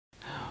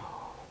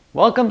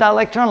Welcome to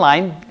Lecture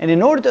Online, and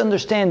in order to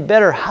understand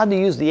better how to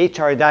use the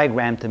HR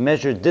diagram to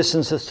measure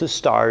distances to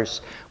stars,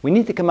 we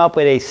need to come up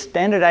with a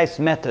standardized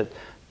method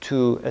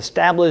to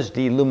establish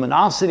the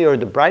luminosity or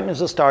the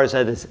brightness of stars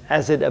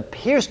as it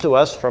appears to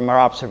us from our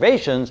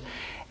observations,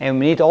 and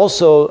we need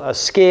also a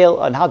scale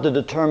on how to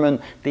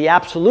determine the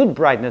absolute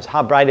brightness,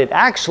 how bright it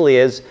actually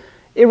is,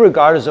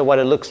 irregardless of what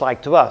it looks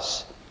like to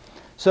us.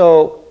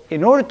 So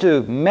in order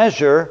to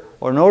measure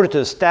or in order to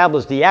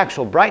establish the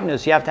actual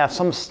brightness, you have to have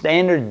some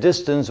standard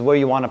distance where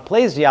you want to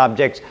place the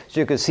objects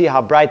so you can see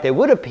how bright they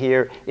would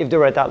appear if they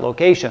were at that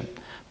location.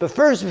 But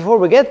first, before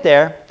we get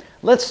there,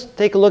 let's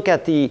take a look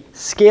at the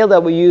scale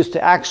that we use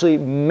to actually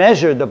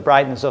measure the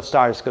brightness of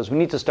stars, because we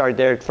need to start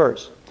there at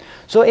first.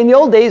 So in the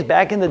old days,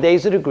 back in the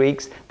days of the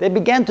Greeks, they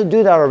began to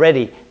do that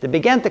already. They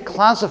began to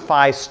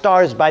classify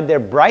stars by their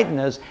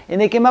brightness,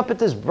 and they came up with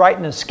this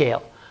brightness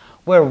scale,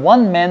 where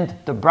 1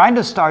 meant the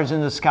brightest stars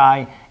in the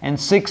sky and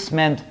 6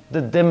 meant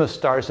the dimmest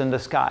stars in the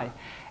sky.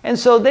 And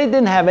so they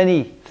didn't have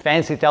any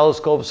fancy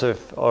telescopes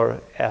or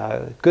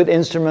good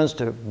instruments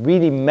to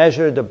really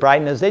measure the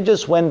brightness. They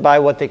just went by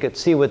what they could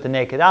see with the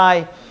naked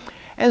eye.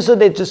 And so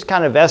they just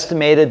kind of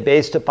estimated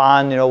based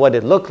upon what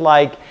it looked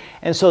like.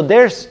 And so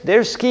their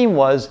scheme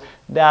was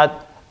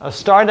that a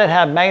star that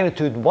had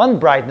magnitude 1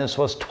 brightness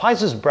was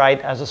twice as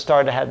bright as a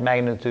star that had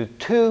magnitude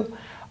 2.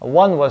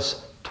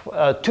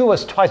 2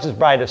 was twice as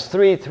bright as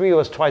 3, 3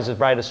 was twice as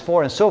bright as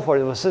 4, and so forth.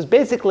 It was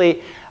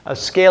basically a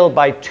scale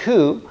by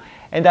 2,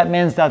 and that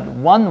means that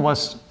 1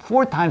 was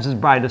 4 times as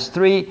bright as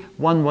 3,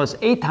 1 was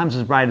 8 times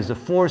as bright as a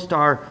 4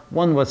 star,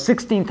 1 was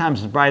 16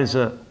 times as bright as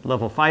a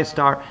level 5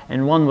 star,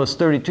 and 1 was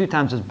 32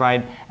 times as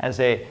bright as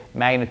a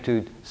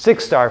magnitude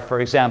 6 star, for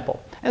example.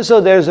 And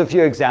so there's a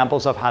few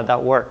examples of how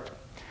that worked.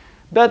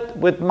 But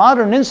with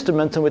modern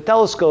instruments and with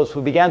telescopes,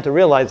 we began to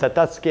realize that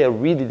that scale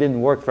really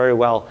didn't work very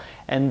well,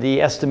 and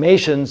the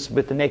estimations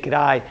with the naked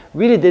eye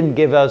really didn't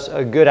give us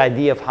a good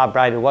idea of how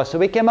bright it was. So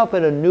we came up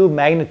with a new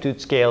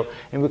magnitude scale,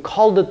 and we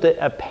called it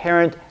the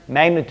apparent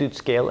magnitude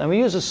scale. And we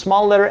use a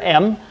small letter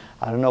m,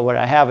 I don't know where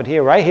I have it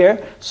here, right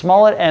here,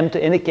 small letter m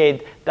to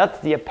indicate that's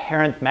the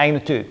apparent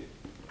magnitude.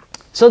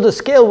 So the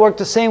scale worked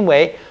the same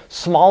way.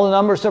 Smaller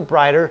numbers are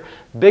brighter,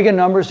 bigger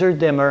numbers are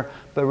dimmer,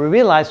 but we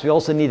realized we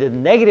also needed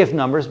negative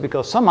numbers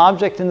because some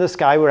objects in the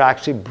sky were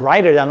actually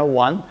brighter than a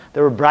 1.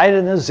 They were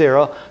brighter than a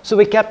 0. So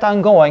we kept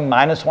on going.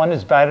 -1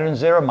 is brighter than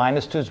 0,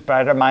 -2 is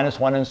brighter,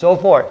 -1, and so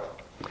forth.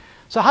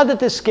 So how did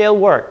this scale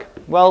work?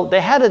 Well,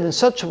 they had it in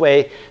such a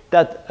way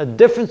that a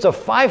difference of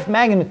 5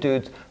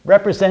 magnitudes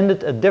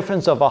represented a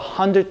difference of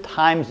 100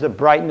 times the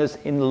brightness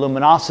in the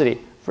luminosity.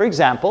 For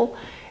example,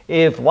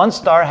 if one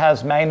star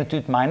has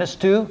magnitude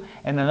 -2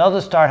 and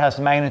another star has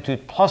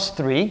magnitude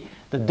 +3,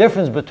 the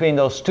difference between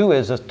those two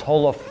is a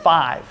total of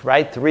 5,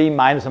 right? 3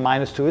 minus a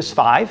 -2 is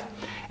 5.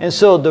 And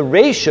so the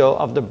ratio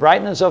of the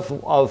brightness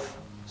of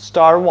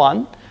star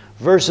 1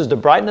 versus the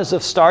brightness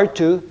of star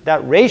 2,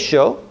 that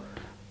ratio,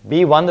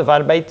 B1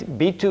 divided by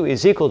B2,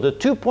 is equal to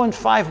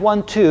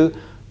 2.512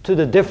 to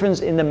the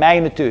difference in the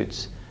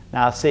magnitudes.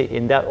 Now see,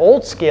 in that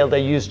old scale they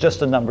used just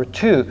the number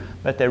 2,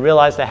 but they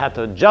realized they had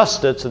to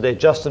adjust it, so they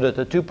adjusted it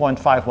to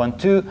 2.512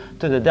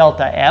 to the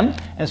delta m.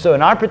 And so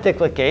in our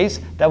particular case,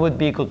 that would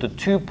be equal to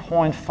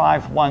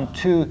 2.512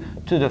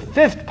 to the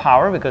 5th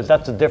power, because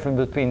that's the difference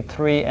between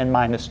 3 and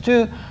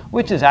 -2,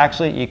 which is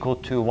actually equal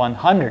to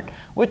 100,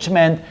 which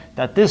meant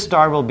that this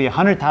star will be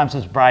 100 times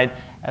as bright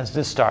as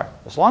this star.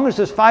 As long as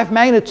there's 5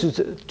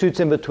 magnitudes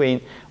in between,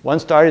 one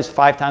star is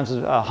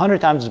 100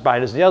 times as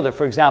bright as the other.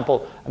 For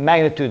example, a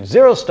magnitude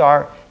 0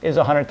 star is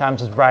 100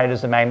 times as bright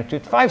as a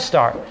magnitude 5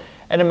 star.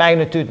 And a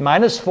magnitude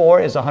 -4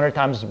 is 100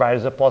 times as bright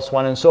as a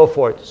 +1, and so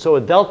forth. So a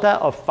delta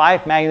of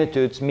 5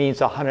 magnitudes means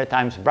 100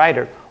 times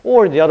brighter.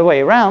 Or the other way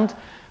around,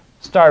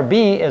 star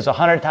B is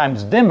 100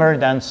 times dimmer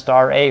than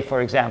star A, for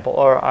example,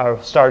 or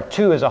star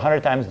 2 is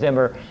 100 times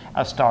dimmer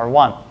as star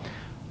 1.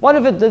 What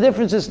if the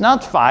difference is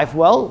not 5?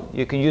 Well,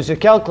 you can use your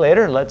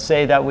calculator. Let's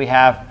say that we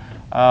have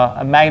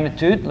a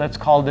magnitude. Let's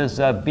call this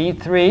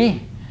B3,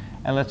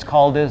 and let's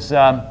call this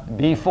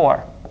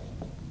B4.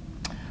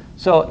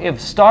 So if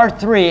star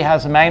 3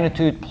 has a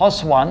magnitude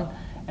 +1,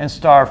 and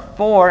star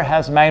 4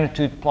 has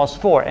magnitude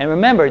 +4. And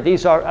remember,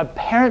 these are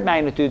apparent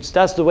magnitudes.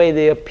 That's the way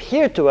they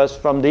appear to us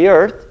from the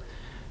Earth.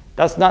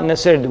 That's not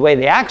necessarily the way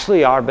they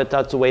actually are, but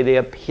that's the way they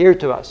appear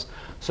to us.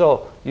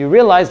 So you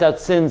realize that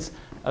since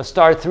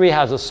star 3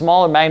 has a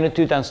smaller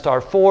magnitude than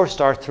star 4,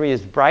 star 3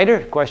 is brighter.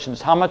 The question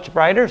is how much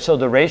brighter? So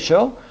the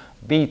ratio,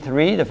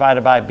 B3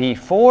 divided by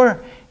B4,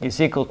 is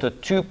equal to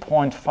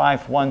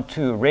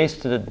 2.512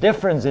 raised to the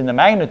difference in the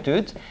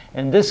magnitudes.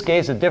 In this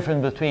case, the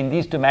difference between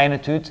these two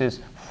magnitudes is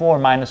 4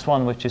 minus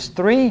 1, which is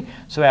 3.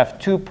 So we have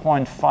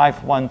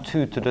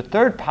 2.512 to the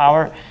 3rd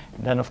power.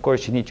 And then, of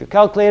course, you need your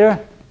calculator.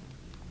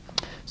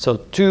 So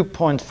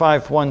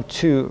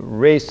 2.512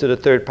 raised to the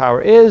 3rd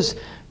power is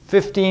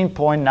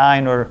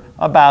 15.9, or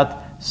about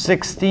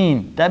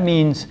 16. That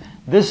means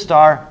this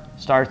star,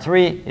 star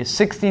 3, is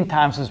 16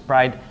 times as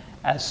bright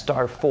as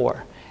star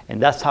 4.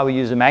 And that's how we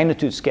use the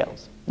magnitude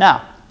scales.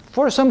 Now,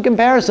 for some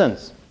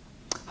comparisons.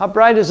 How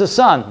bright is the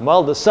sun?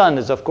 Well, the sun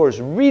is, of course,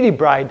 really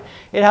bright.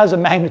 It has a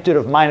magnitude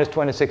of minus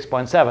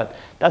 26.7.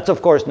 That's,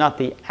 of course, not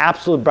the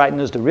absolute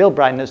brightness, the real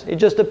brightness. It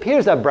just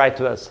appears that bright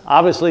to us.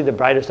 Obviously, the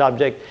brightest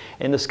object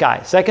in the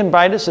sky. Second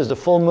brightest is the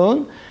full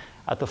moon.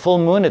 At the full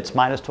moon, it's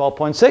minus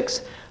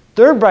 12.6.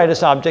 Third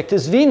brightest object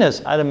is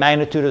Venus at a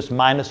magnitude of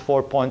minus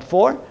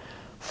 4.4.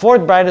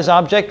 Fourth brightest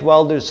object,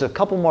 well, there's a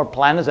couple more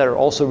planets that are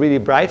also really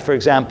bright. For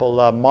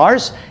example,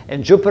 Mars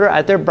and Jupiter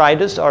at their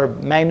brightest are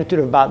magnitude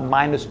of about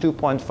minus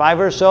 2.5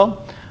 or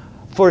so.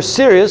 For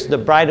Sirius, the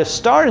brightest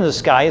star in the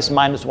sky is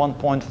minus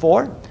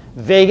 1.4.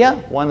 Vega,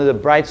 one of the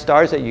bright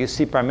stars that you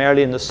see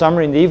primarily in the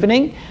summer in the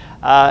evening,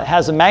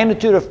 has a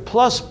magnitude of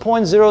plus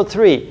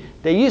 0.03.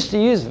 They used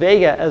to use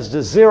Vega as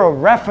the zero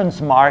reference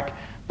mark,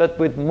 but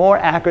with more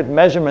accurate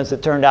measurements,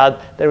 it turned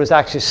out that it was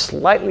actually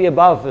slightly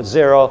above a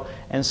zero,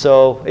 and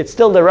so it's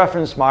still the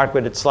reference mark,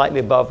 but it's slightly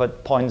above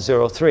at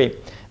 0.03.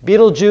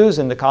 Betelgeuse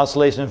in the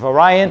constellation of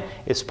Orion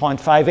is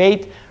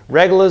 0.58.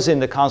 Regulus in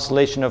the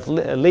constellation of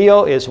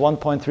Leo is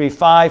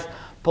 1.35.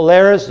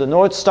 Polaris, the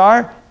North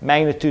Star,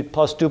 magnitude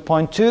plus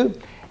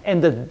 2.2.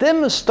 And the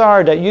dimmest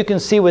star that you can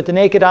see with the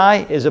naked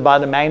eye is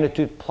about a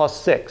magnitude plus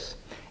 6.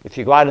 If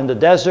you go out in the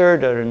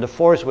desert or in the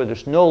forest where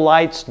there's no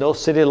lights, no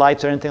city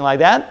lights or anything like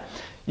that,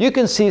 you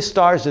can see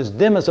stars as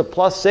dim as a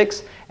plus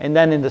 6, and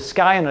then in the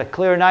sky on a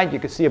clear night you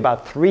can see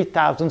about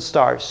 3,000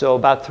 stars. So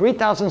about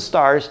 3,000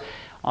 stars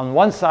on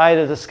one side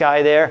of the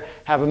sky there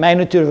have a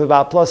magnitude of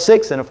about plus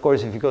 6, and of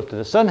course if you go to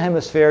the southern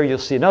hemisphere you'll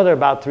see another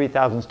about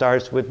 3,000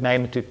 stars with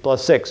magnitude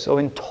plus 6. So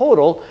in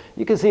total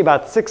you can see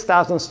about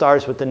 6,000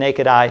 stars with the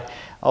naked eye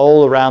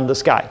all around the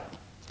sky.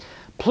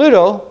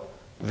 Pluto,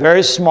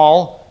 very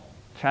small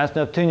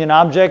trans-Neptunian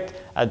object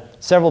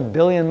several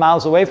billion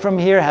miles away from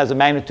here, has a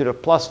magnitude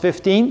of plus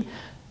 15.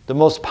 The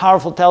most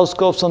powerful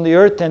telescopes on the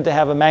Earth tend to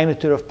have a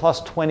magnitude of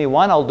plus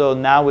 21, although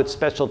now with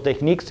special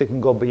techniques they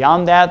can go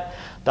beyond that.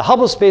 The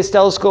Hubble Space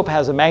Telescope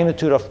has a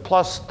magnitude of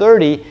plus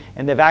 30,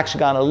 and they've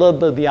actually gone a little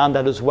bit beyond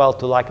that as well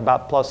to like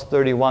about plus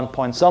 31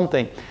 point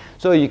something.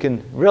 So you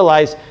can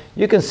realize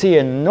you can see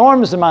an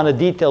enormous amount of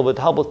detail with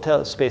the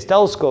Hubble Space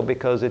Telescope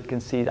because it can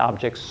see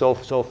objects so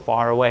so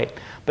far away.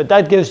 But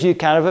that gives you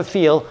kind of a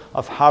feel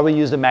of how we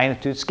use the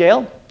magnitude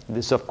scale.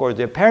 This is, of course,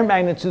 the apparent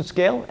magnitude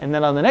scale. And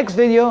then on the next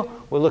video,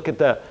 we'll look at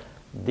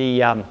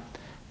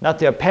not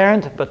the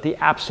apparent, but the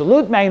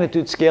absolute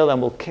magnitude scale,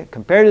 and we'll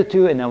compare the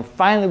two. And then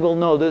finally, we'll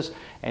know this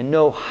and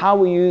know how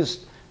we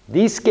use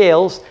these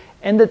scales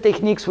and the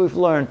techniques we've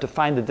learned to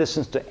find the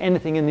distance to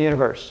anything in the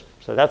universe.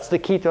 So that's the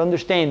key to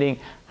understanding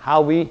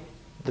how we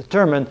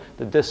determine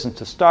the distance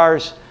to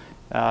stars,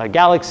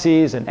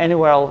 galaxies, and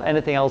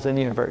anything else in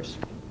the universe.